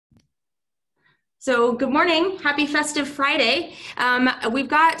So good morning, happy festive Friday. I'm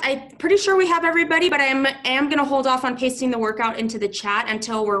pretty sure we have everybody, but I am going to hold off on pasting the workout into the chat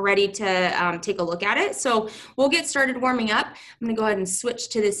until we're ready to take a look at it. So we'll get started warming up. I'm going to go ahead and switch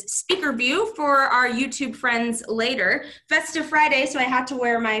to this speaker view for our YouTube friends later. Festive Friday, so I had to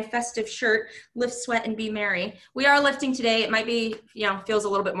wear my festive shirt, lift, sweat, and be merry. We are lifting today. It might be, feels a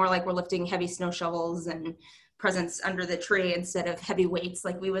little bit more like we're lifting heavy snow shovels and presents under the tree instead of heavy weights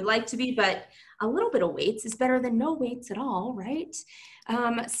like we would like to be, but a little bit of weights is better than no weights at all, right?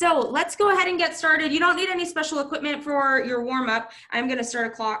 So let's go ahead and get started. You don't need any special equipment for your warm-up. I'm gonna start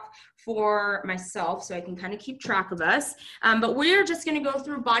a clock for myself so I can kind of keep track of us. But we're just gonna go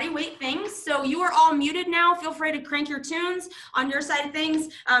through body weight things. So you are all muted now. Feel free to crank your tunes on your side of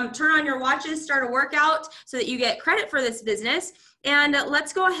things. Turn on your watches, start a workout so that you get credit for this business. And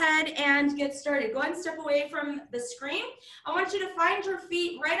let's go ahead and get started. Go ahead and step away from the screen. I want you to find your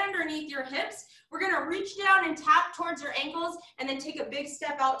feet right underneath your hips. We're gonna reach down and tap towards your ankles and then take a big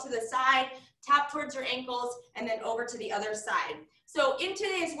step out to the side, tap towards your ankles, and then over to the other side. So in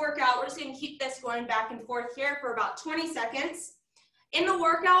today's workout, we're just gonna keep this going back and forth here for about 20 seconds. In the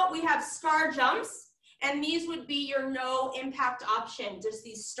workout, we have star jumps, and these would be your no impact option, just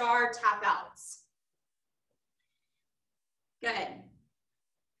these star tap outs. Good. Let's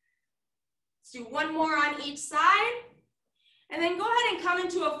do one more on each side. And then go ahead and come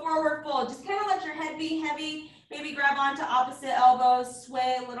into a forward fold. Just kind of let your head be heavy. Maybe grab onto opposite elbows,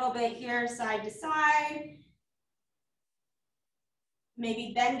 sway a little bit here, side to side.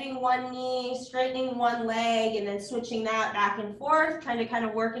 Maybe bending one knee, straightening one leg, and then switching that back and forth, trying to kind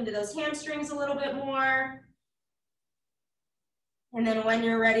of work into those hamstrings a little bit more. And then when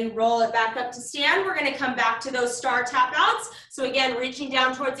you're ready, roll it back up to stand. We're gonna come back to those star tap outs. So again, reaching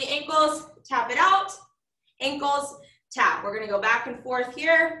down towards the ankles, tap it out, ankles, tap. We're gonna go back and forth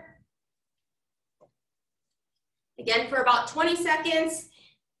here. Again, for about 20 seconds.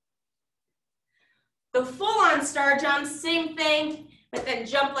 The full-on star jumps, same thing, but then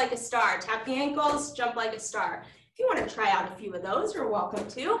jump like a star. Tap the ankles, jump like a star. If you wanna try out a few of those, you're welcome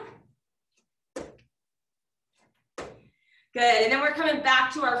to. Good, and then we're coming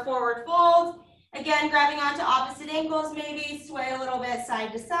back to our forward fold. Again, grabbing onto opposite ankles maybe, sway a little bit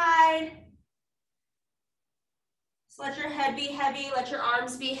side to side. So let your head be heavy, let your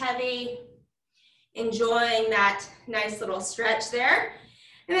arms be heavy. Enjoying that nice little stretch there.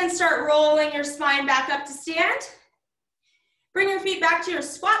 And then start rolling your spine back up to stand. Bring your feet back to your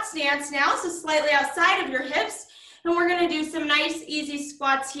squat stance now, so slightly outside of your hips. And we're gonna do some nice, easy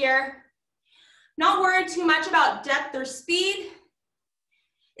squats here. Not worry too much about depth or speed.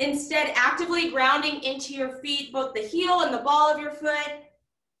 Instead, actively grounding into your feet, both the heel and the ball of your foot.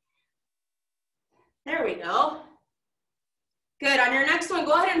 There we go. Good, on your next one,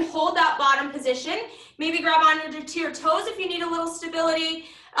 go ahead and hold that bottom position. Maybe grab onto your toes if you need a little stability.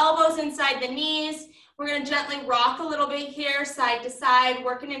 Elbows inside the knees. We're gonna gently rock a little bit here, side to side,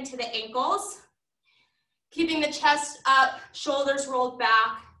 working into the ankles. Keeping the chest up, shoulders rolled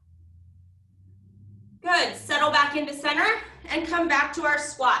back. Good, settle back into center and come back to our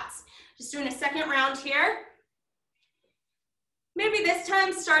squats. Just doing a second round here. Maybe this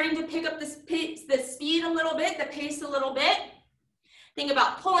time starting to pick up the speed a little bit, the pace a little bit. Think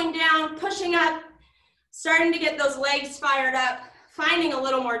about pulling down, pushing up, starting to get those legs fired up, finding a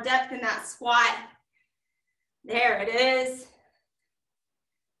little more depth in that squat. There it is.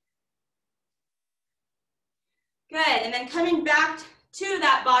 Good, and then coming back to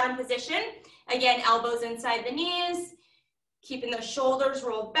that bottom position. Again, elbows inside the knees, keeping those shoulders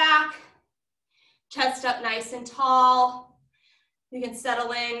rolled back, chest up nice and tall. You can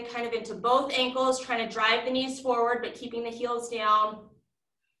settle in kind of into both ankles, trying to drive the knees forward, but keeping the heels down.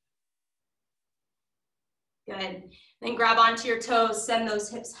 Good. Then grab onto your toes, send those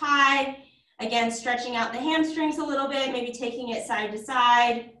hips high. Again, stretching out the hamstrings a little bit, maybe taking it side to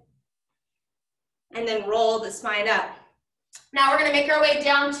side. And then roll the spine up. Now we're gonna make our way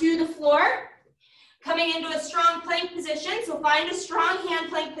down to the floor. Coming into a strong plank position, so find a strong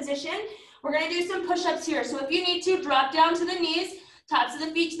hand plank position. We're gonna do some push-ups here. So if you need to, drop down to the knees, tops of the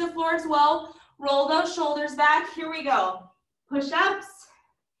feet to the floor as well. Roll those shoulders back, here we go. Push-ups,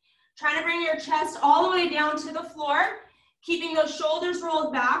 trying to bring your chest all the way down to the floor, keeping those shoulders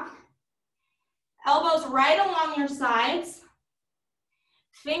rolled back. Elbows right along your sides.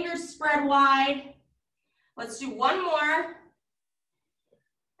 Fingers spread wide. Let's do one more.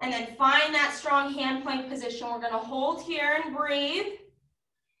 And then find that strong hand plank position. We're gonna hold here and breathe.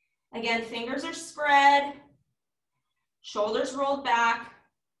 Again, fingers are spread, shoulders rolled back,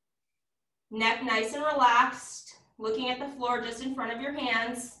 neck nice and relaxed, looking at the floor just in front of your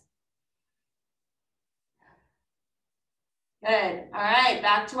hands. Good. All right,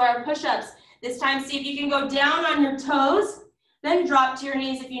 back to our push-ups. This time, see if you can go down on your toes, then drop to your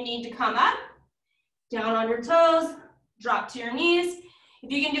knees if you need to come up. Down on your toes, drop to your knees.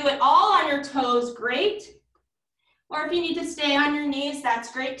 If you can do it all on your toes, great. Or if you need to stay on your knees,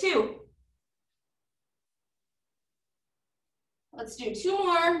 that's great too. Let's do 2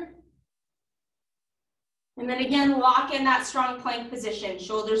 more. And then again, lock in that strong plank position.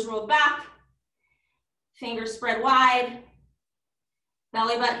 Shoulders rolled back, fingers spread wide,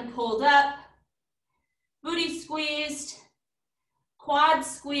 belly button pulled up, booty squeezed, quads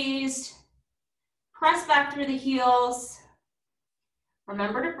squeezed, press back through the heels.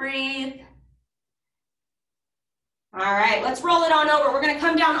 Remember to breathe. All right, let's roll it on over. We're gonna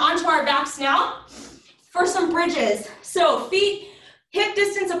come down onto our backs now for some bridges. So feet hip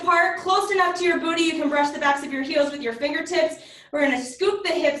distance apart, close enough to your booty. You can brush the backs of your heels with your fingertips. We're gonna scoop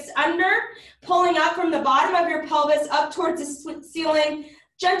the hips under, pulling up from the bottom of your pelvis up towards the ceiling.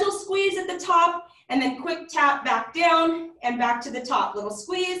 Gentle squeeze at the top, and then quick tap back down and back to the top. Little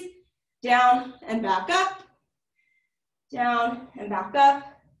squeeze, down and back up, down and back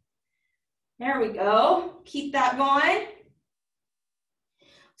up. There we go. Keep that going.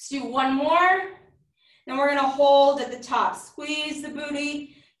 Let's do 1 more. Then we're gonna hold at the top. Squeeze the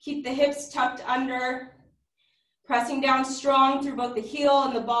booty, keep the hips tucked under, pressing down strong through both the heel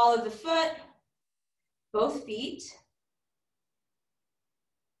and the ball of the foot, both feet.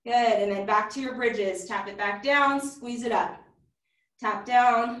 Good, and then back to your bridges. Tap it back down, squeeze it up. Tap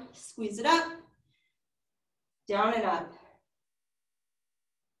down, squeeze it up, down and up.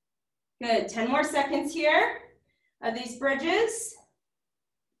 Good, 10 more seconds here of these bridges.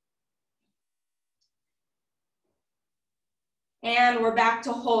 And we're back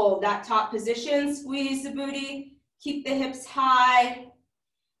to hold that top position. Squeeze the booty, keep the hips high,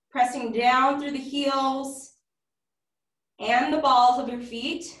 pressing down through the heels and the balls of your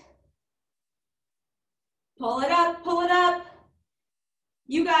feet. Pull it up, pull it up.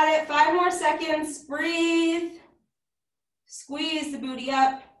 You got it, 5 more seconds, breathe. Squeeze the booty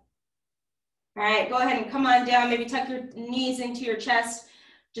up. All right, go ahead and come on down, maybe tuck your knees into your chest.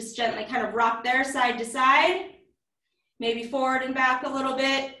 Just gently kind of rock there side to side. Maybe forward and back a little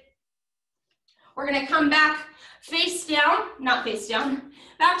bit. We're gonna come back face down, not face down,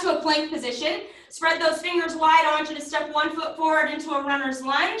 back to a plank position. Spread those fingers wide. I want you to step 1 foot forward into a runner's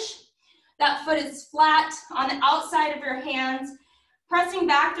lunge. That foot is flat on the outside of your hands. Pressing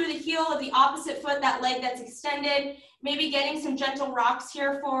back through the heel of the opposite foot, that leg that's extended. Maybe getting some gentle rocks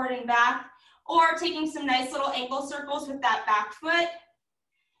here, forward and back, or taking some nice little ankle circles with that back foot.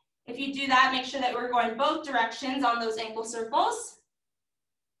 If you do that, make sure that we're going both directions on those ankle circles.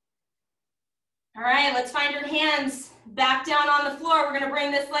 All right, let's find your hands back down on the floor. We're gonna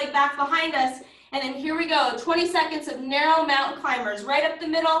bring this leg back behind us. And then here we go, 20 seconds of narrow mountain climbers. Right up the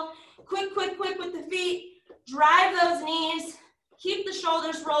middle, quick, quick, quick with the feet. Drive those knees, keep the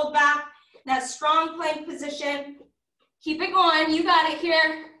shoulders rolled back. That strong plank position. Keep it going, you got it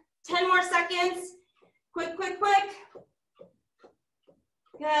here. 10 more seconds, quick, quick, quick.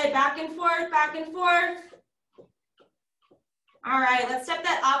 Good, back and forth, back and forth. All right, let's step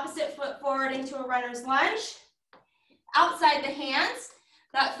that opposite foot forward into a runner's lunge. Outside the hands,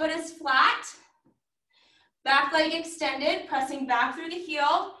 that foot is flat. Back leg extended, pressing back through the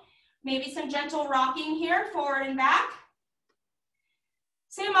heel. Maybe some gentle rocking here, forward and back.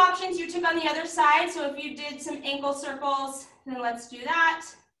 Same options you took on the other side, so if you did some ankle circles, then let's do that.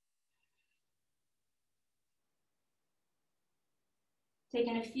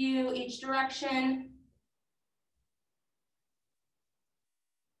 Taking a few each direction.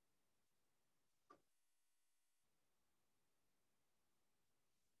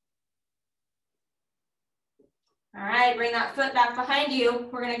 All right, bring that foot back behind you.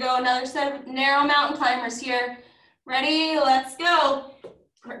 We're gonna go another set of narrow mountain climbers here. Ready, let's go.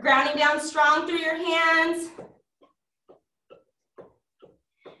 Grounding down strong through your hands.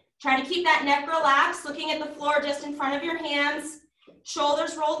 Try to keep that neck relaxed, looking at the floor just in front of your hands.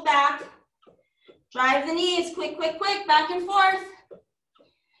 Shoulders rolled back. Drive the knees, quick, quick, quick, back and forth.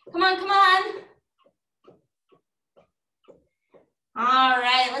 Come on, come on. All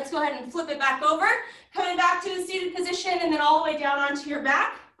right, let's go ahead and flip it back over. Coming back to a seated position and then all the way down onto your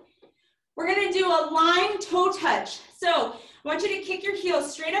back. We're gonna do a line toe touch. So I want you to kick your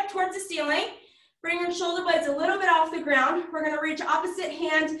heels straight up towards the ceiling. Bring your shoulder blades a little bit off the ground. We're gonna reach opposite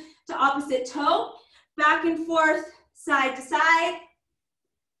hand to opposite toe, back and forth, side to side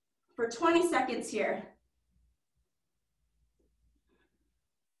for 20 seconds here.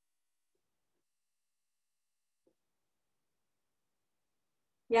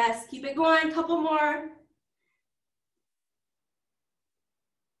 Yes, keep it going, couple more.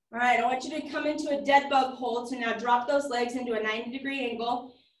 All right, I want you to come into a dead bug hold. So now drop those legs into a 90-degree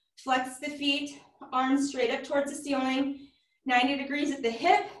angle. Flex the feet, arms straight up towards the ceiling. 90 degrees at the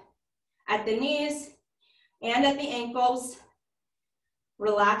hip, at the knees, and at the ankles.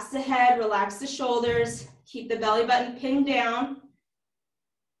 Relax the head, relax the shoulders. Keep the belly button pinned down.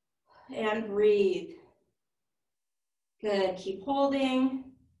 And breathe. Good, keep holding.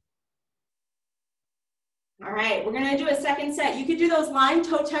 All right, we're gonna do a second set. You could do those lying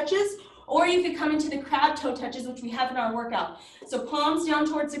toe touches, or you could come into the crab toe touches, which we have in our workout. So palms down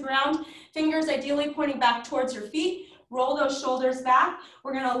towards the ground, fingers ideally pointing back towards your feet. Roll those shoulders back.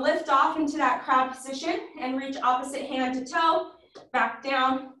 We're gonna lift off into that crab position and reach opposite hand to toe, back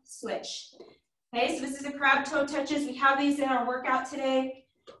down, switch. Okay, so this is a crab toe touches. We have these in our workout today,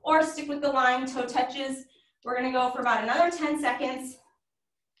 or stick with the lying toe touches. We're gonna go for about another 10 seconds,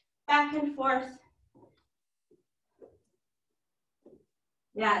 back and forth.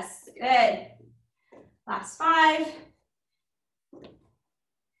 Yes, good. Last 5.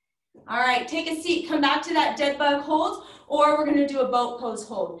 All right, take a seat, come back to that dead bug hold, or we're gonna do a boat pose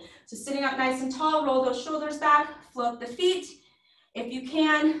hold. So sitting up nice and tall, roll those shoulders back, float the feet. If you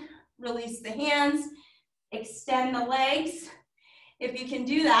can, release the hands, extend the legs. If you can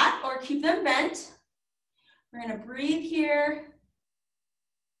do that, or keep them bent. We're gonna breathe here.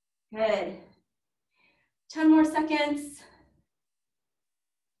 Good. 10 more seconds.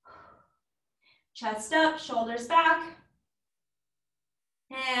 Chest up, shoulders back.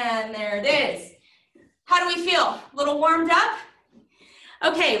 And there it is. How do we feel? A little warmed up?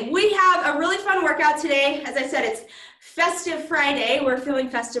 Okay, we have a really fun workout today. As I said, it's Festive Friday. We're feeling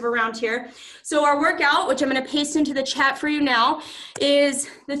festive around here. So our workout, which I'm gonna paste into the chat for you now, is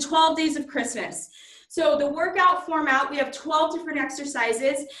the 12 days of Christmas. So the workout format, we have 12 different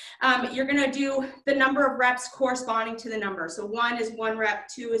exercises. You're gonna do the number of reps corresponding to the number. So 1 is 1 rep,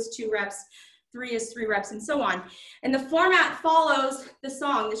 2 is 2 reps, 3 is 3 reps, and so on. And the format follows the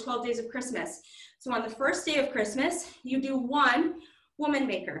song, the 12 days of Christmas. So on the first day of Christmas, you do 1 woman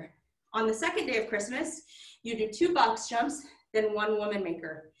maker. On the second day of Christmas, you do 2 box jumps, then 1 woman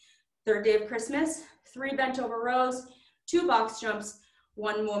maker. Third day of Christmas, 3 bent over rows, 2 box jumps,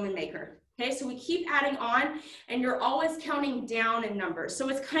 1 woman maker. Okay, so we keep adding on, and you're always counting down in numbers. So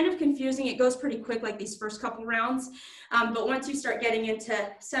it's kind of confusing. It goes pretty quick, like these first couple rounds. But once you start getting into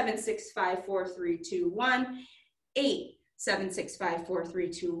 7, 6, 5, 4, 3, 2, 1, 8, 7, 6, 5, 4, 3,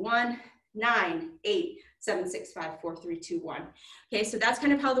 2, 1, 9, 8, 7, 6, 5, 4, 3, 2, 1. Okay, so that's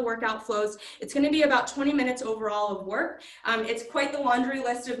kind of how the workout flows. It's gonna be about 20 minutes overall of work. It's quite the laundry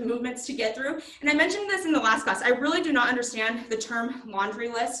list of movements to get through. And I mentioned this in the last class. I really do not understand the term laundry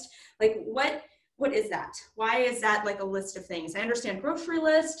list. Like what is that? Why is that like a list of things? I understand grocery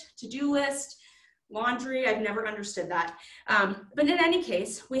list, to-do list, laundry. I've never understood that. But in any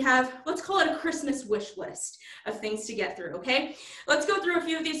case, we have, let's call it a Christmas wish list of things to get through, okay? Let's go through a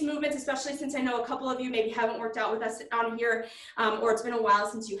few of these movements, especially since I know a couple of you maybe haven't worked out with us on here, or it's been a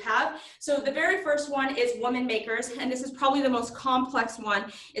while since you have. So the very first one is woman makers, and this is probably the most complex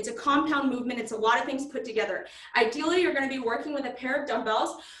one. It's a compound movement. It's a lot of things put together. Ideally, you're gonna be working with a pair of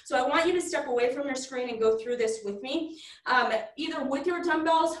dumbbells. So I want you to step away from your screen and go through this with me, either with your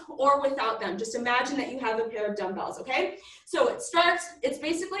dumbbells or without them. Just imagine that you have a pair of dumbbells, okay? So it starts, it's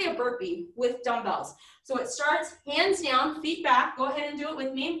basically a burpee with dumbbells. So it starts hands down, feet back. Go ahead and do it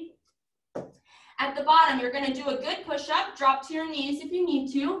with me. At the bottom, you're gonna do a good push-up, drop to your knees if you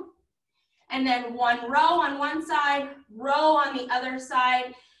need to. And then 1 row on one side, row on the other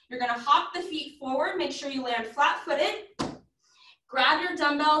side. You're gonna hop the feet forward, make sure you land flat-footed. Grab your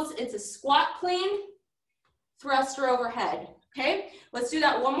dumbbells, it's a squat clean, thruster overhead, okay? Let's do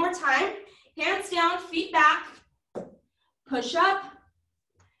that one more time. Hands down, feet back, push up,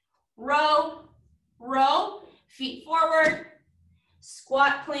 row, row, feet forward,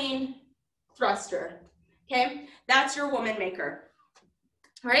 squat clean, thruster, okay? That's your woman maker.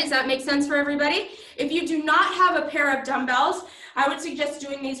 All right, does that make sense for everybody? If you do not have a pair of dumbbells, I would suggest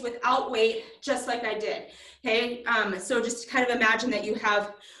doing these without weight, just like I did, okay? So just kind of imagine that you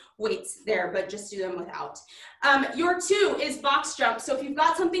have weights there, but just do them without. Your 2 is box jump. So if you've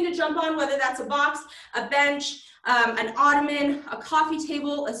got something to jump on, whether that's a box, a bench, an ottoman, a coffee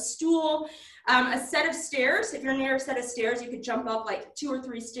table, a stool, a set of stairs. If you're near a set of stairs, you could jump up like 2 or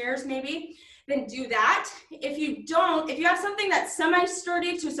 3 stairs maybe, then do that. If you don't, if you have something that's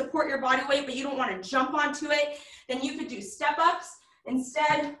semi-sturdy to support your body weight, but you don't want to jump onto it, then you could do step-ups.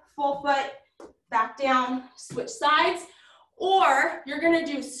 Instead, full foot, back down, switch sides. Or you're gonna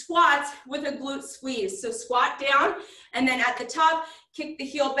do squats with a glute squeeze. So squat down, and then at the top, kick the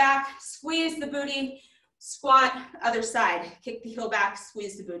heel back, squeeze the booty, squat, other side, kick the heel back,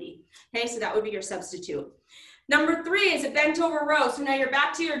 squeeze the booty. Okay, so that would be your substitute. Number 3 is a bent over row. So now you're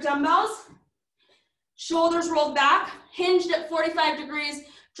back to your dumbbells, shoulders rolled back, hinged at 45 degrees,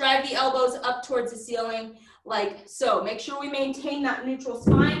 drive the elbows up towards the ceiling like so. Make sure we maintain that neutral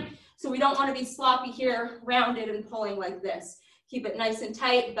spine. So we don't want to be sloppy here, rounded and pulling like this. Keep it nice and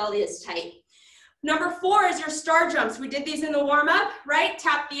tight, belly is tight. Number 4 is your star jumps. We did these in the warm-up, right?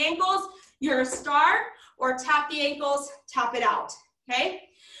 Tap the ankles, you're a star, or tap the ankles, tap it out, okay?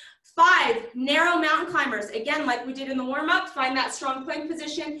 5, narrow mountain climbers. Again, like we did in the warm-up, find that strong plank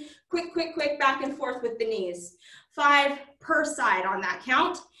position, quick, quick, quick, back and forth with the knees. 5 per side on that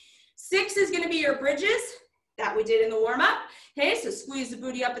count. 6 is gonna be your bridges that we did in the warm-up, okay? So squeeze the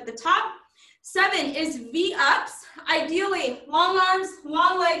booty up at the top. 7 is V-ups. Ideally, long arms,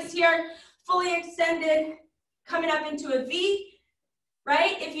 long legs here, fully extended, coming up into a V,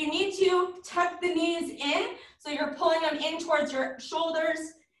 right? If you need to, tuck the knees in, so you're pulling them in towards your shoulders.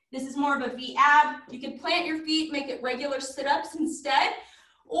 This is more of a V-ab. You can plant your feet, make it regular sit-ups instead,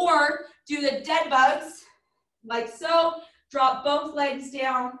 or do the dead bugs, like so. Drop both legs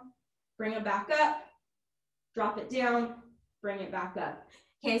down, bring them back up, drop it down, bring it back up.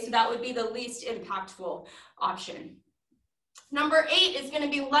 Okay, so that would be the least impactful option. Number 8 is going to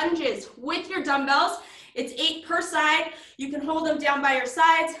be lunges with your dumbbells. It's 8 per side. You can hold them down by your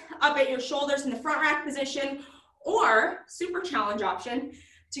sides, up at your shoulders in the front rack position, or super challenge option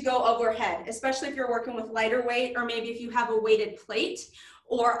to go overhead, especially if you're working with lighter weight, or maybe if you have a weighted plate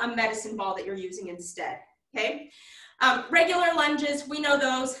or a medicine ball that you're using instead, okay? Regular lunges, we know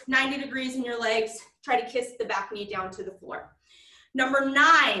those, 90 degrees in your legs. Try to kiss the back knee down to the floor. Number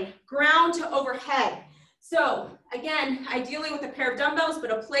 9, ground to overhead. So again, ideally with a pair of dumbbells,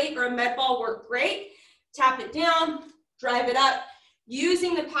 but a plate or a med ball work great. Tap it down, drive it up,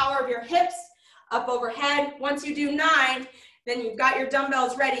 using the power of your hips up overhead. Once you do 9, then you've got your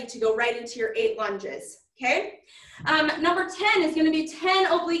dumbbells ready to go right into your 8 lunges, okay? Number 10 is gonna be 10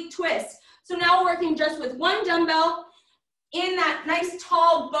 oblique twists. So now working just with one dumbbell in that nice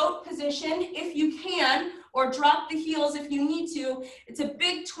tall boat position, if you can, or drop the heels if you need to. It's a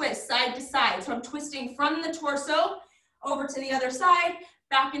big twist side to side. So I'm twisting from the torso over to the other side,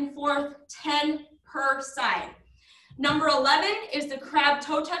 back and forth, 10 per side. Number 11 is the crab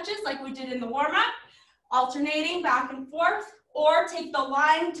toe touches like we did in the warm-up, alternating back and forth, or take the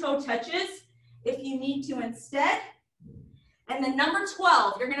line toe touches if you need to instead. And then number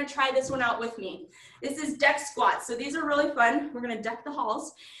 12, you're gonna try this one out with me. This is deck squats. So these are really fun. We're gonna deck the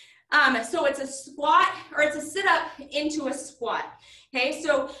halls. So it's a squat, or it's a sit-up into a squat, okay?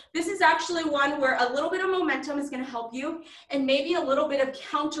 So this is actually one where a little bit of momentum is gonna help you, and maybe a little bit of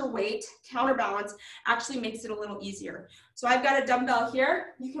counterweight, counterbalance, actually makes it a little easier. So I've got a dumbbell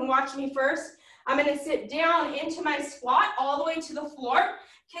here. You can watch me first. I'm gonna sit down into my squat all the way to the floor,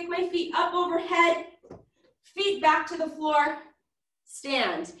 kick my feet up overhead, feet back to the floor,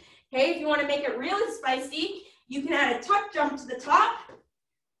 stand. Okay, if you wanna make it really spicy, you can add a tuck jump to the top,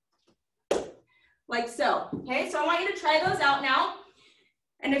 like so, okay? So I want you to try those out now.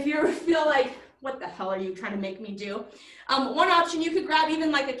 And if you feel like, what the hell are you trying to make me do? One option, you could grab even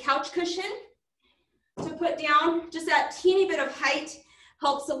like a couch cushion to put down. Just that teeny bit of height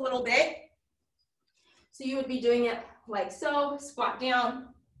helps a little bit. So you would be doing it like so, squat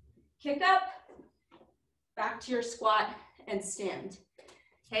down, kick up, back to your squat, and stand,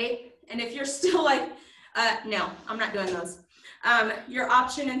 okay? And if you're still like, no, I'm not doing those. Your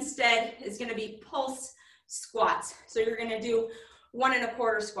option instead is gonna be pulse squats. So you're gonna do 1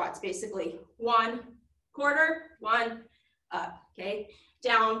 1/4 squats, basically. 1 1/4, 1 up, okay?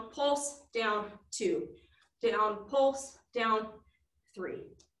 Down, pulse, down, 2. Down, pulse, down, 3,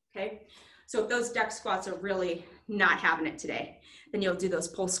 okay? So if those deck squats are really not having it today, then you'll do those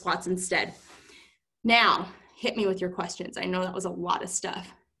pulse squats instead. Now, hit me with your questions. I know that was a lot of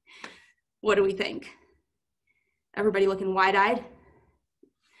stuff. What do we think? Everybody looking wide-eyed?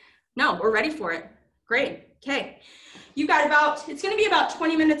 No, we're ready for it. Great, okay. You got about, it's gonna be about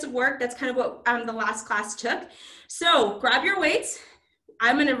 20 minutes of work. That's kind of what the last class took. So grab your weights.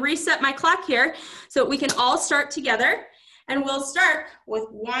 I'm gonna reset my clock here so we can all start together, and we'll start with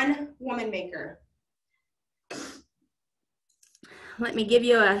 1 woman maker. Let me give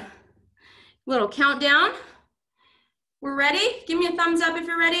you a little countdown. We're ready? Give me a thumbs up if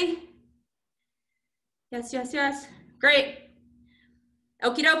you're ready. Yes, yes, yes. Great.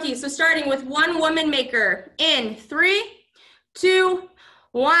 Okie dokie. So starting with 1 woman maker in 3, 2,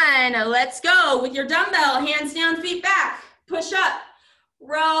 1. Let's go with your dumbbell. Hands down, feet back. Push up.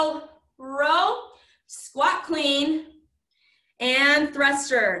 Row, row. Squat clean. And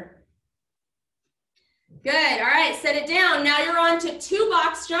thruster. Good. All right, set it down. Now you're on to 2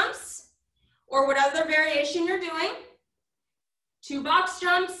 box jumps or whatever variation you're doing. 2 box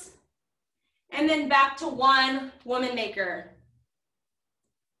jumps and then back to 1 woman maker.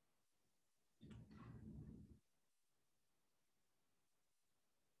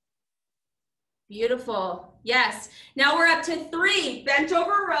 Beautiful. Yes. Now we're up to 3 bent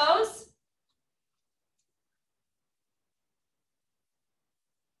over rows.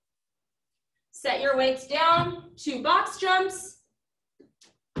 Set your weights down, 2 box jumps.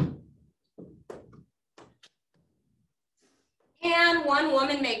 And 1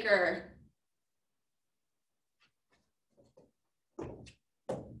 woman maker.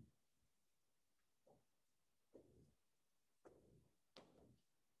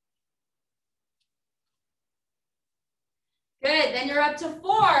 Good, then you're up to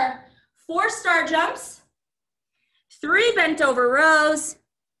 4 4-star jumps, 3 bent over rows.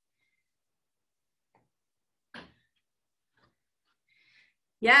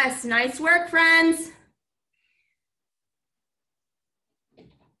 Yes, nice work, friends.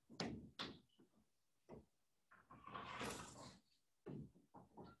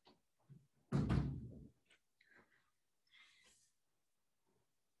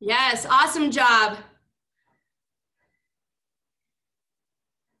 Yes, awesome job.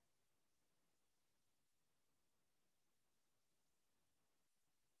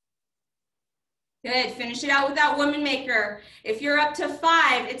 Good, finish it out with that woman maker. If you're up to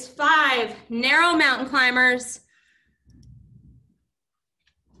 5, it's 5 narrow mountain climbers.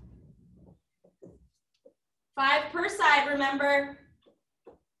 5 per side, remember.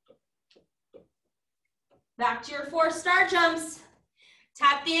 Back to your 4-star jumps.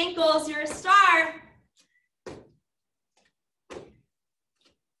 Tap the ankles, you're a star.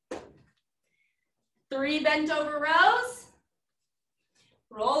 Three bent over rows.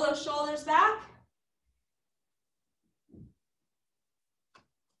 Roll those shoulders back.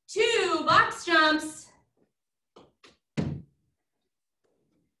 2 box jumps.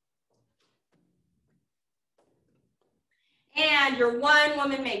 And your 1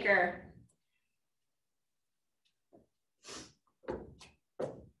 woman maker.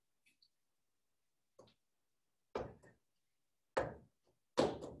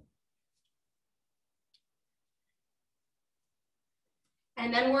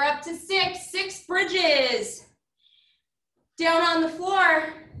 And then we're up to 6 bridges. Down on the floor.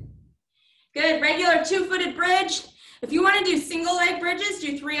 Good, regular 2-footed bridge. If you want to do single leg bridges,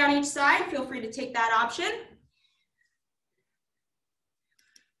 do 3 on each side. Feel free to take that option.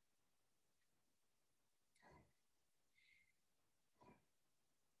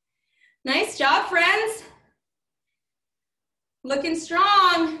 Nice job, friends. Looking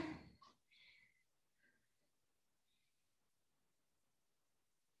strong.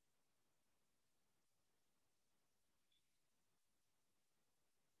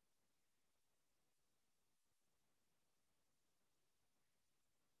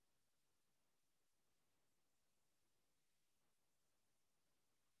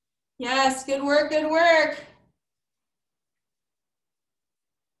 Yes, good work, good work.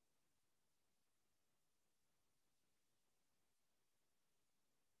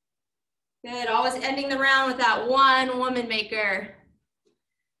 Good, always ending the round with that 1 woman maker.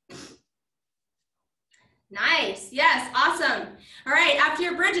 Nice, yes, awesome. All right, after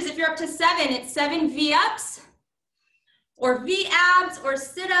your bridges, if you're up to 7, it's 7 V-ups or V-abs or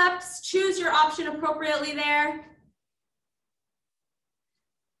sit-ups. Choose your option appropriately there.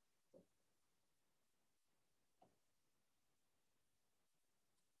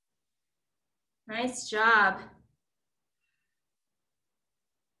 Nice job.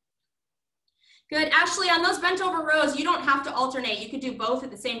 Good, Ashley, on those bent over rows, you don't have to alternate. You could do both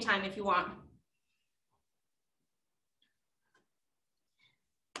at the same time if you want.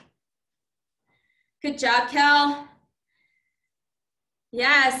 Good job, Kel.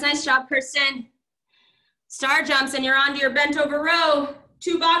 Yes, nice job, Kristen. Star jumps, and you're on to your bent over row.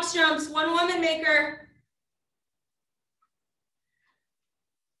 2 box jumps, 1 woman maker.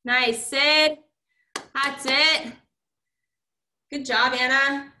 Nice, Sid. That's it. Good job,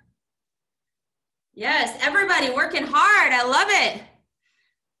 Anna. Yes, everybody working hard. I love it.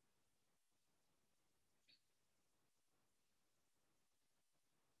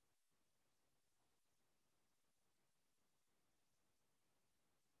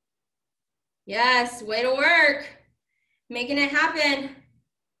 Yes, way to work. Making it happen.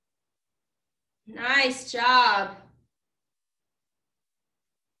 Nice job.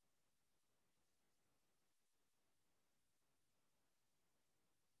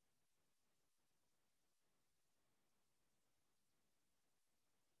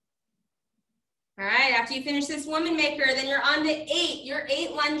 All right, after you finish this woman maker, then you're on to 8. Your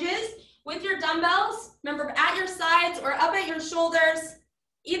 8 lunges with your dumbbells. Remember, at your sides or up at your shoulders.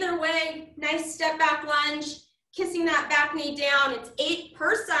 Either way, nice step back lunge, kissing that back knee down. It's 8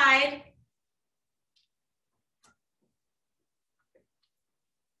 per side.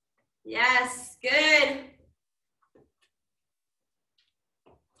 Yes, good.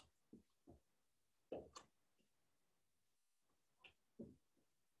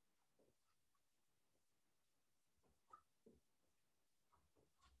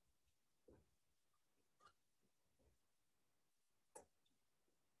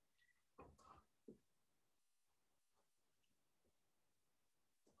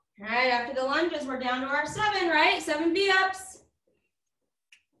 All right, after the lunges, we're down to our 7, right? 7 V-ups.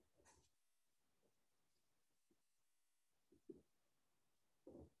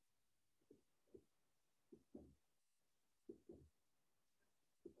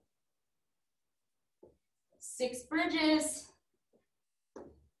 Six bridges.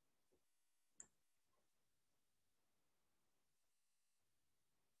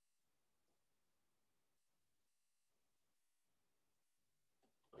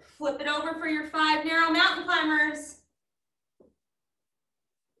 Flip it over for your 5 narrow mountain climbers.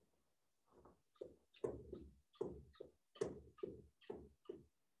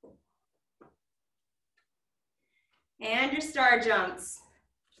 And your star jumps.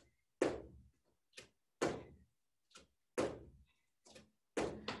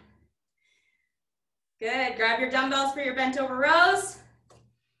 Good, grab your dumbbells for your bent over rows.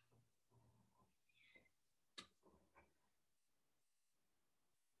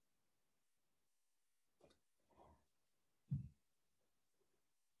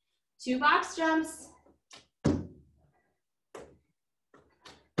 Two box jumps.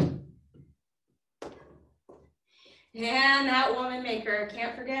 And that woman maker,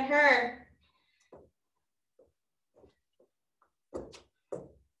 can't forget her.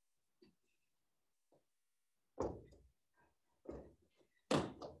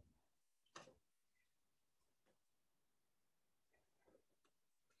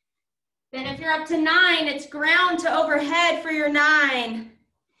 Then if you're up to 9, it's ground to overhead for your 9.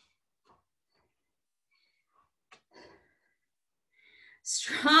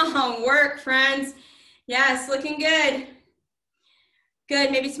 Strong work, friends. Yes, looking good.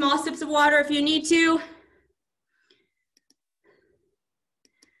 Good, maybe small sips of water if you need to.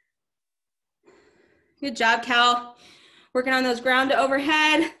 Good job, Cal. Working on those ground to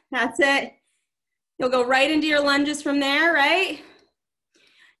overhead. That's it. You'll go right into your lunges from there, right?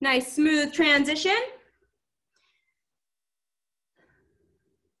 Nice, smooth transition.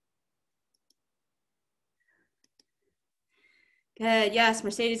 Good, yes,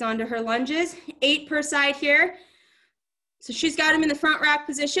 Mercedes onto her lunges. 8 per side here. So she's got them in the front rack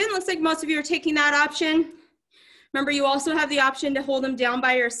position. Looks like most of you are taking that option. Remember, you also have the option to hold them down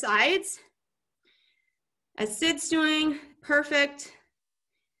by your sides. As Sid's doing, perfect.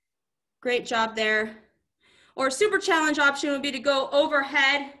 Great job there. Or super challenge option would be to go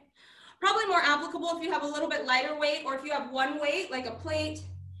overhead. Probably more applicable if you have a little bit lighter weight or if you have one weight, like a plate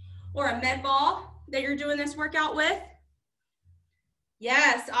or a med ball that you're doing this workout with.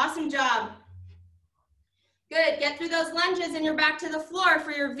 Yes, awesome job. Good, get through those lunges and you're back to the floor for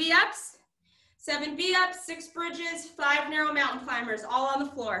your V-ups. 7 V-ups, 6 bridges, 5 narrow mountain climbers, all on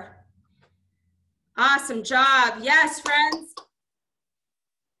the floor. Awesome job. Yes, friends.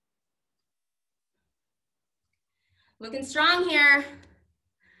 Looking strong here.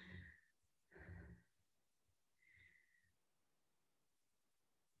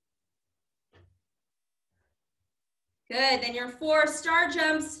 Good, then your 4 star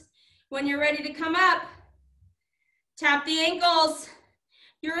jumps. When you're ready to come up, tap the ankles.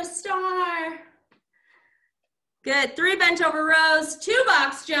 You're a star. Good, 3 bent over rows, 2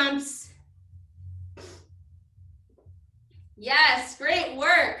 box jumps. Yes, great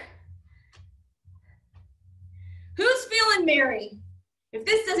work. Who's feeling merry? If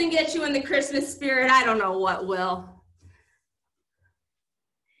this doesn't get you in the Christmas spirit, I don't know what will.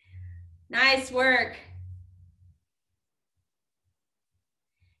 Nice work.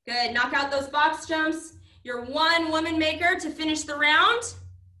 Good, knock out those box jumps. Your 1 woman maker to finish the round.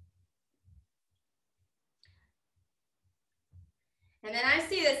 And then I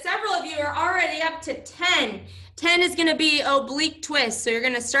see that several of you are already up to 10. 10 is gonna be oblique twist. So you're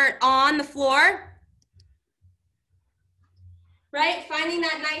gonna start on the floor. Right, finding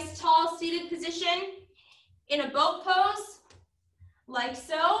that nice tall seated position in a boat pose, like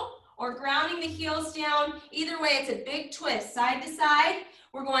so, or grounding the heels down. Either way, it's a big twist, side to side.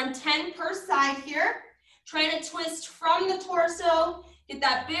 We're going 10 per side here. Trying to twist from the torso, get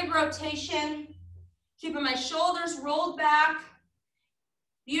that big rotation. Keeping my shoulders rolled back.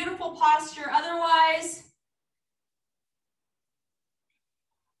 Beautiful posture otherwise.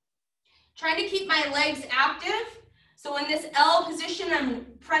 Trying to keep my legs active. So in this L position, I'm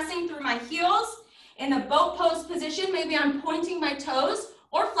pressing through my heels. In the boat pose position, maybe I'm pointing my toes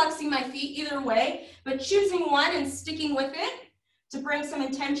or flexing my feet, either way, but choosing one and sticking with it to bring some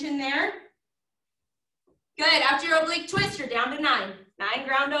intention there. Good, after your oblique twist, you're down to 9. 9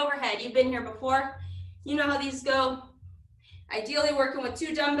 ground overhead. You've been here before. You know how these go. Ideally working with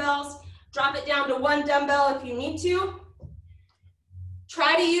 2 dumbbells. Drop it down to 1 dumbbell if you need to.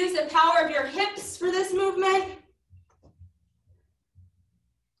 Try to use the power of your hips for this movement.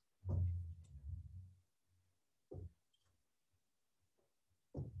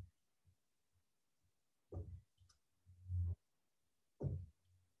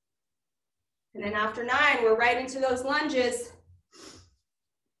 And then after 9, we're right into those lunges.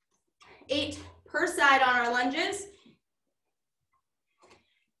 8 per side on our lunges.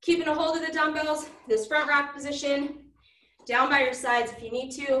 Keeping a hold of the dumbbells, this front rack position, down by your sides if you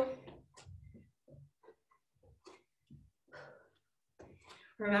need to.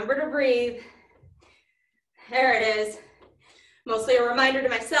 Remember to breathe. There it is. Mostly a reminder to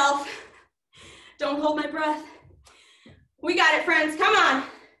myself. Don't hold my breath. We got it, friends. Come on.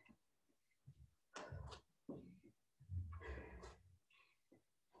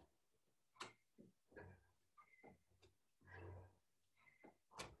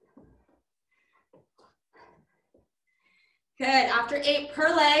 Good, after 8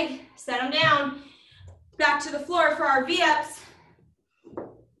 per leg, set them down. Back to the floor for our V-ups.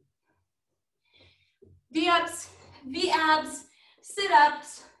 V-ups, V-abs,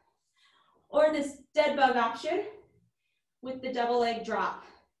 sit-ups, or this dead bug option with the double leg drop.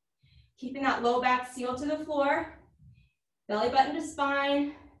 Keeping that low back seal to the floor, belly button to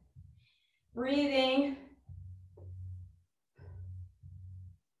spine, breathing.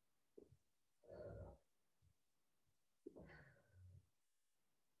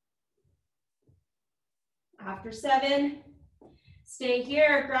 After 7, stay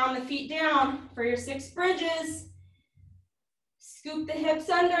here, ground the feet down for your 6 bridges. Scoop the hips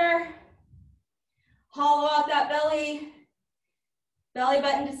under, hollow out that belly, belly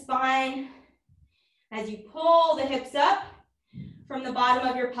button to spine, as you pull the hips up from the bottom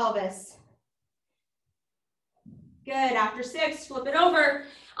of your pelvis. Good, after 6, flip it over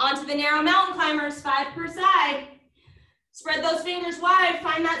onto the narrow mountain climbers, 5 per side. Spread those fingers wide,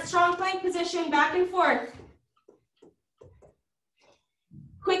 find that strong plank position, back and forth.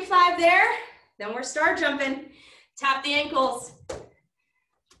 Quick 5 there, then we're star jumping. Tap the ankles.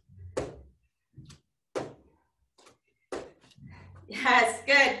 Yes,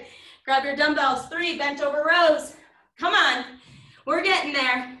 good. Grab your dumbbells, 3 bent over rows. Come on, we're getting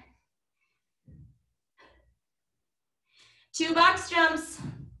there. 2 box jumps.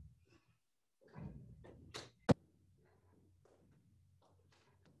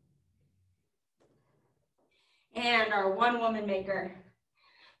 And our 1 woman maker.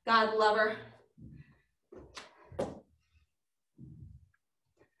 God love her.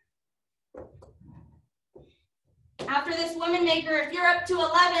 After this woman maker, if you're up to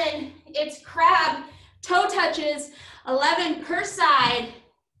 11, it's crab, toe touches, 11 per side.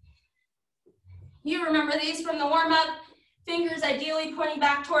 You remember these from the warm-up. Fingers ideally pointing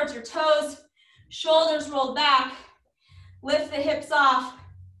back towards your toes, shoulders rolled back, lift the hips off,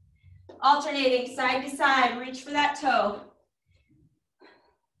 alternating side to side, reach for that toe.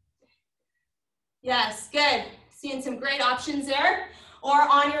 Yes, good. Seeing some great options there. Or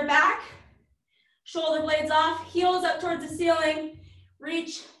on your back, shoulder blades off, heels up towards the ceiling,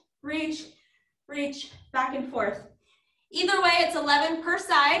 reach, reach, reach, back and forth. Either way, it's 11 per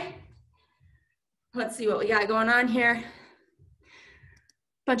side. Let's see what we got going on here.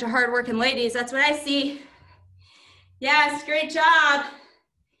 Bunch of hardworking ladies, that's what I see. Yes, great job.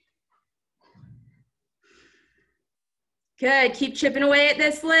 Good, keep chipping away at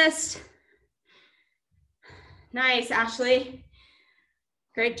this list. Nice, Ashley.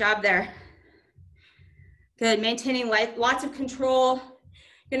 Great job there. Good, maintaining lots of control.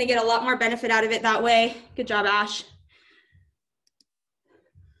 You're gonna get a lot more benefit out of it that way. Good job, Ash.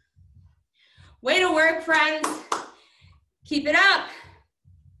 Way to work, friends. Keep it up.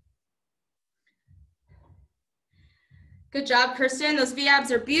 Good job, Kirsten. Those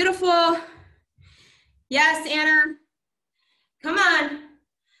V-abs are beautiful. Yes, Anna. Come on.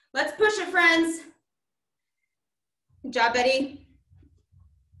 Let's push it, friends. Good job, Betty.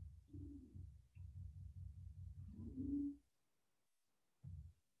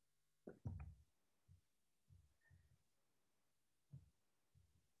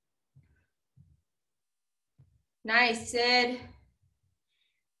 Nice, Sid.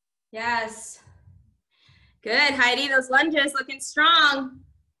 Yes. Good, Heidi. Those lunges looking strong.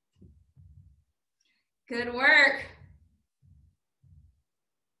 Good work.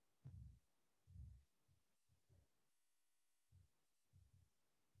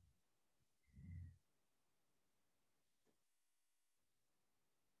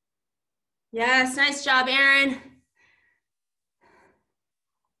 Yes, nice job, Erin.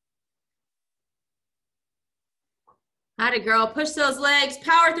 Atta girl, push those legs,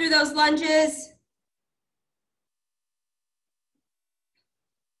 power through those lunges.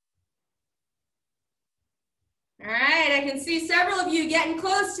 All right, I can see several of you getting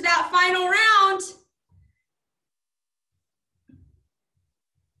close to that final round.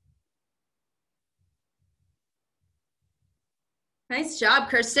 Nice job,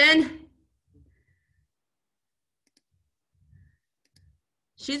 Kristen.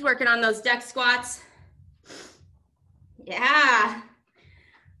 She's working on those deck squats. Yeah,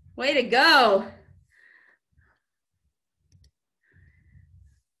 way to go.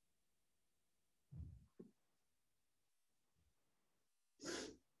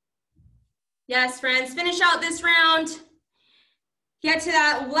 Yes, friends, finish out this round. Get to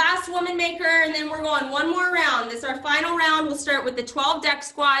that last woman maker, and then we're going one more round. This is our final round. We'll start with the 12 deck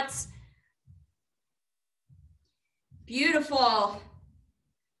squats. Beautiful.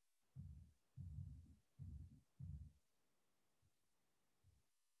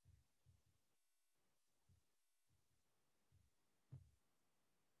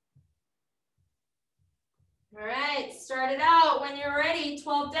 All right, start it out when you're ready.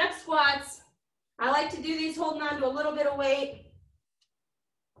 12 deck squats. I like to do these holding on to a little bit of weight.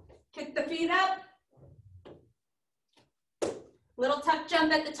 Kick the feet up. Little tuck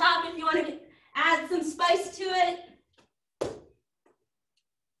jump at the top if you want to add some spice to it.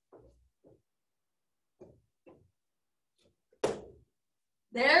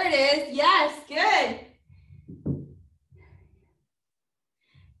 There it is. Yes, good.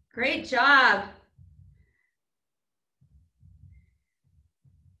 Great job.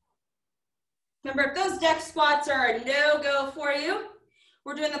 Remember, if those deck squats are a no-go for you,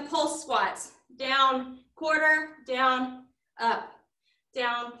 we're doing the pulse squats. Down, quarter, down, up.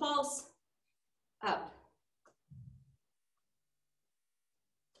 Down, pulse, up.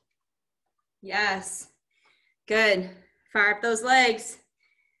 Yes, good. Fire up those legs.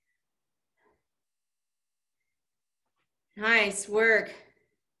 Nice work.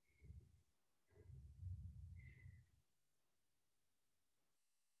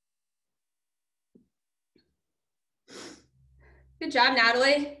 Good job,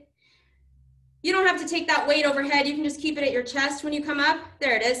 Natalie. You don't have to take that weight overhead. You can just keep it at your chest when you come up.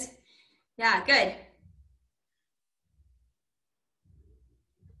 There it is. Yeah, good.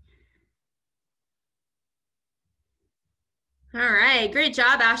 All right, great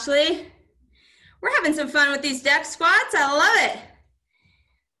job, Ashley. We're having some fun with these deck squats. I love it.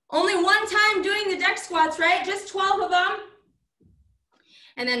 Only one time doing the deck squats, right? Just 12 of them.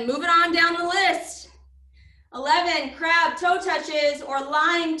 And then moving on down the list. 11, crab toe touches or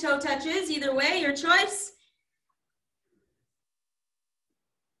lying toe touches. Either way, your choice.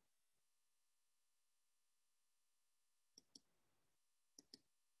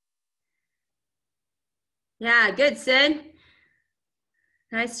 Yeah, good, Sid.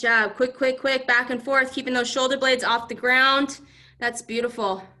 Nice job. Quick, quick, quick, back and forth, keeping those shoulder blades off the ground. That's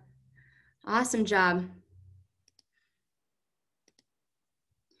beautiful. Awesome job.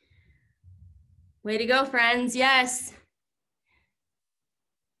 Way to go, friends. Yes.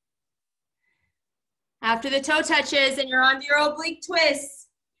 After the toe touches and you're onto your oblique twists,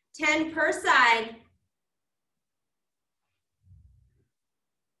 10 per side.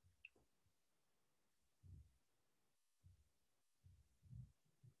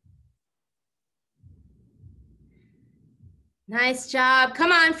 Nice job.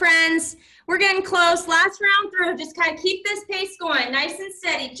 Come on, friends. We're getting close. Last round through. Just kind of keep this pace going. Nice and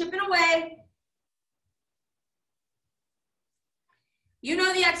steady. Chipping away. You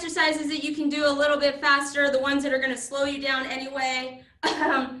know the exercises that you can do a little bit faster, the ones that are going to slow you down anyway.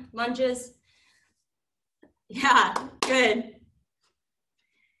 Lunges. Yeah, good.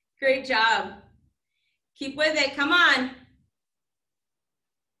 Great job. Keep with it. Come on.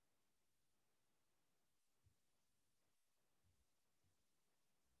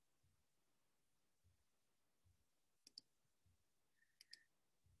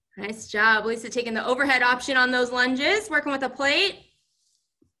 Nice job. Lisa taking the overhead option on those lunges, working with a plate.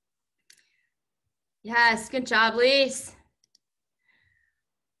 Yes, good job, Lisa.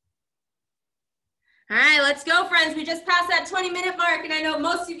 All right, let's go, friends. We just passed that 20-minute mark, and I know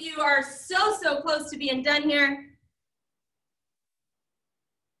most of you are so close to being done here.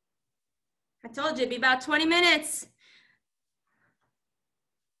 I told you it'd be about 20 minutes.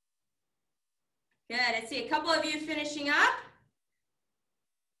 Good, I see a couple of you finishing up.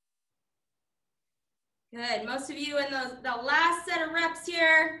 Good, most of you in the last set of reps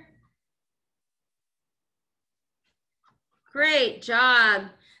here. Great job.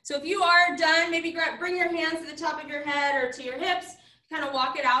 So if you are done, maybe bring your hands to the top of your head or to your hips, kind of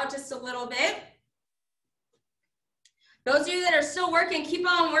walk it out just a little bit. Those of you that are still working, keep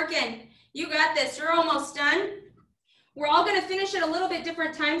on working. You got this, you're almost done. We're all gonna finish at a little bit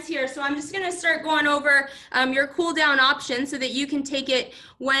different times here, so I'm just gonna start going over your cool down options so that you can take it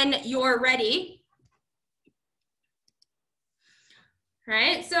when you're ready. All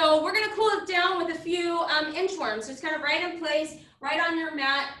right, so we're gonna cool it down with a few inchworms. Just kind of right in place, right on your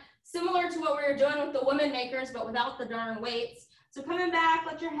mat, similar to what we were doing with the woman makers, but without the darn weights. So coming back,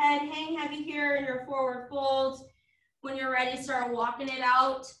 let your head hang heavy here in your forward fold. When you're ready, start walking it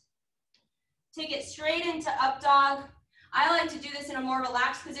out. Take it straight into up dog. I like to do this in a more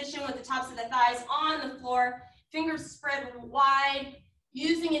relaxed position with the tops of the thighs on the floor, fingers spread wide,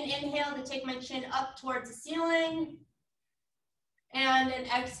 using an inhale to take my chin up towards the ceiling, and an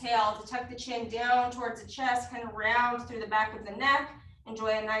exhale to tuck the chin down towards the chest, kind of round through the back of the neck. Enjoy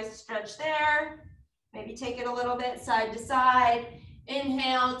a nice stretch there. Maybe take it a little bit side to side.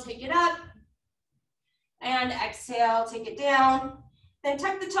 Inhale, take it up, and exhale, take it down. Then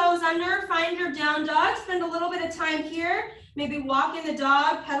tuck the toes under, find your down dog, spend a little bit of time here, maybe walking the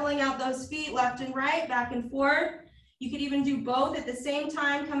dog, pedaling out those feet left and right, back and forth. You could even do both at the same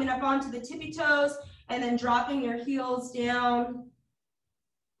time, coming up onto the tippy toes and then dropping your heels down.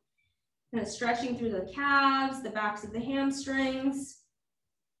 Kind of stretching through the calves, the backs of the hamstrings.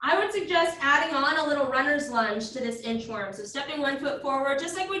 I would suggest adding on a little runner's lunge to this inchworm. So stepping 1 foot forward,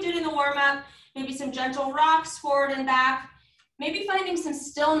 just like we did in the warm-up, maybe some gentle rocks forward and back. Maybe finding some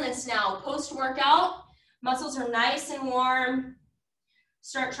stillness now, post-workout. Muscles are nice and warm.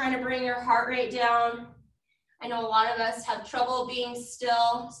 Start trying to bring your heart rate down. I know a lot of us have trouble being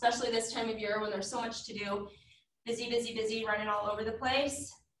still, especially this time of year when there's so much to do. Busy, busy, busy, running all over the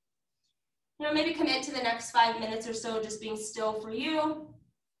place. You know, maybe commit to the next 5 minutes or so just being still for you.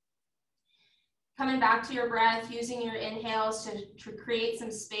 Coming back to your breath, using your inhales to create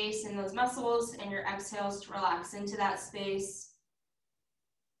some space in those muscles and your exhales to relax into that space.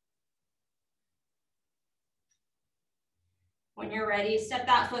 When you're ready, step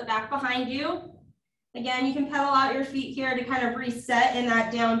that foot back behind you. Again, you can pedal out your feet here to kind of reset in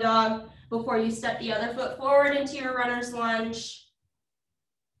that down dog before you step the other foot forward into your runner's lunge.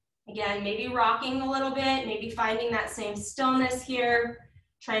 Again, maybe rocking a little bit, maybe finding that same stillness here,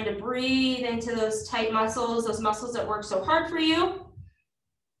 trying to breathe into those tight muscles, those muscles that work so hard for you.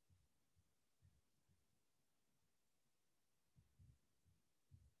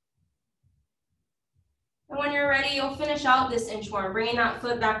 And when you're ready, you'll finish out this inchworm, bringing that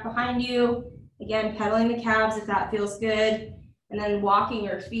foot back behind you. Again, pedaling the calves if that feels good. And then walking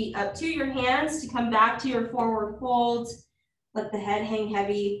your feet up to your hands to come back to your forward fold. Let the head hang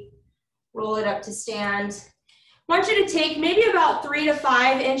heavy. Roll it up to stand. I want you to take maybe about 3 to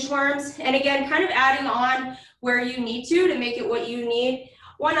 5 inchworms. And again, kind of adding on where you need to make it what you need.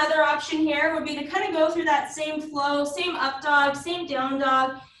 One other option here would be to kind of go through that same flow, same up dog, same down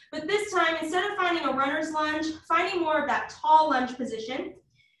dog. But this time, instead of finding a runner's lunge, finding more of that tall lunge position.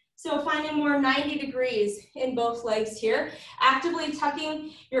 So finding more 90 degrees in both legs here. Actively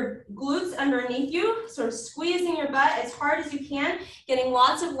tucking your glutes underneath you, sort of squeezing your butt as hard as you can, getting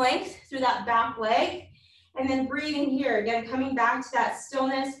lots of length through that back leg. And then breathing here, again, coming back to that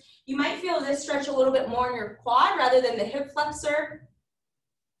stillness. You might feel this stretch a little bit more in your quad rather than the hip flexor.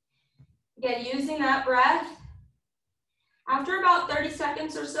 Again, using that breath. After about 30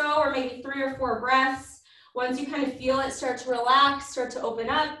 seconds or so, or maybe 3 or 4 breaths, once you kind of feel it start to relax, start to open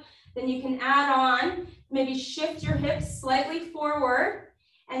up, then you can add on, maybe shift your hips slightly forward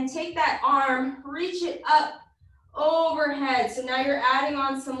and take that arm, reach it up overhead. So now you're adding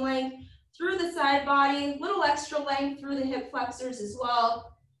on some length through the side body, little extra length through the hip flexors as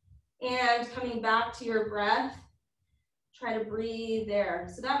well. And coming back to your breath, try to breathe there.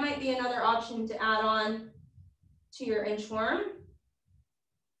 So that might be another option to add on to your inchworm.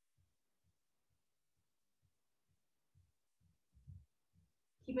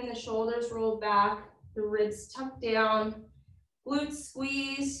 Keeping the shoulders rolled back, the ribs tucked down, glutes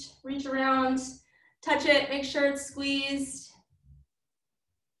squeezed, reach around, touch it, make sure it's squeezed.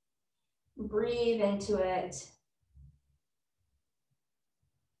 Breathe into it.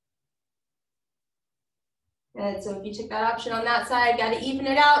 And so if you took that option on that side, got to even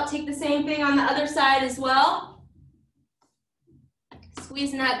it out. Take the same thing on the other side as well.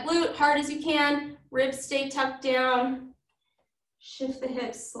 squeezing that glute hard as you can. Ribs stay tucked down. Shift the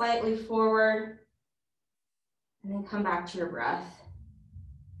hips slightly forward. And then come back to your breath.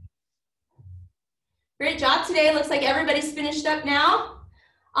 Great job today. Looks like everybody's finished up now.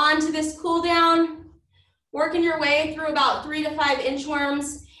 On to this cool down. Working your way through about 3 to 5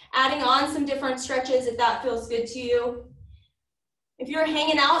 inchworms, adding on some different stretches if that feels good to you. If you're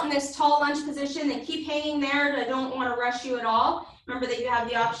hanging out in this tall lunge position, then keep hanging there. I don't want to rush you at all. Remember that you have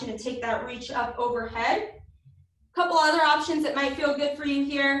the option to take that reach up overhead. A couple other options that might feel good for you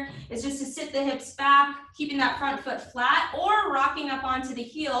here is just to sit the hips back, keeping that front foot flat, or rocking up onto the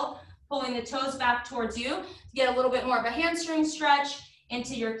heel, pulling the toes back towards you to get a little bit more of a hamstring stretch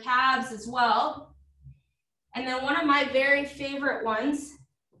into your calves as well. And then one of my very favorite ones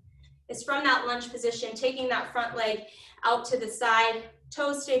is from that lunge position, taking that front leg out to the side,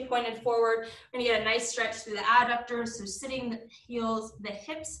 toes stay pointed forward. We're gonna get a nice stretch through the adductors, so sitting the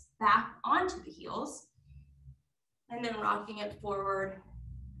hips back onto the heels, and then rocking it forward,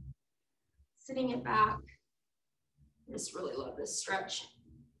 sitting it back. I just really love this stretch.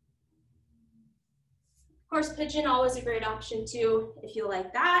 Of course, pigeon, always a great option too, if you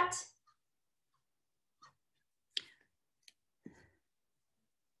like that. Let's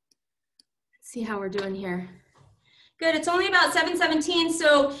see how we're doing here. Good, it's only about 7:17,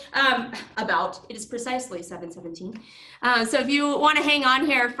 so it is precisely 7:17. So if you want to hang on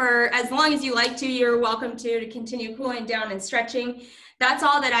here for as long as you like to, you're welcome to continue cooling down and stretching. That's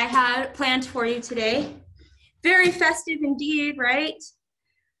all that I had planned for you today. Very festive indeed, right?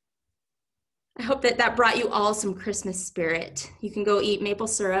 I hope that that brought you all some Christmas spirit. You can go eat maple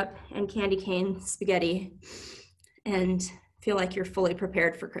syrup and candy cane spaghetti and feel like you're fully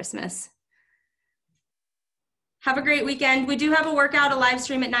prepared for Christmas. Have a great weekend. We do have a workout, a live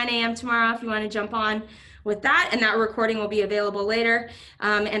stream at 9 a.m. tomorrow if you want to jump on with that, and that recording will be available later.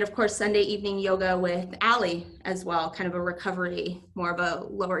 And of course, Sunday evening yoga with Allie as well, kind of a recovery, more of a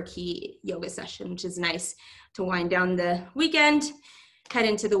lower key yoga session, which is nice to wind down the weekend, head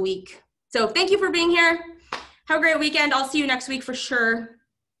into the week. So thank you for being here. Have a great weekend. I'll see you next week for sure.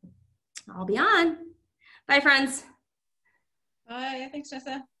 I'll be on. Bye, friends. Bye. Thanks,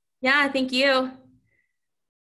 Jessa. Yeah, thank you.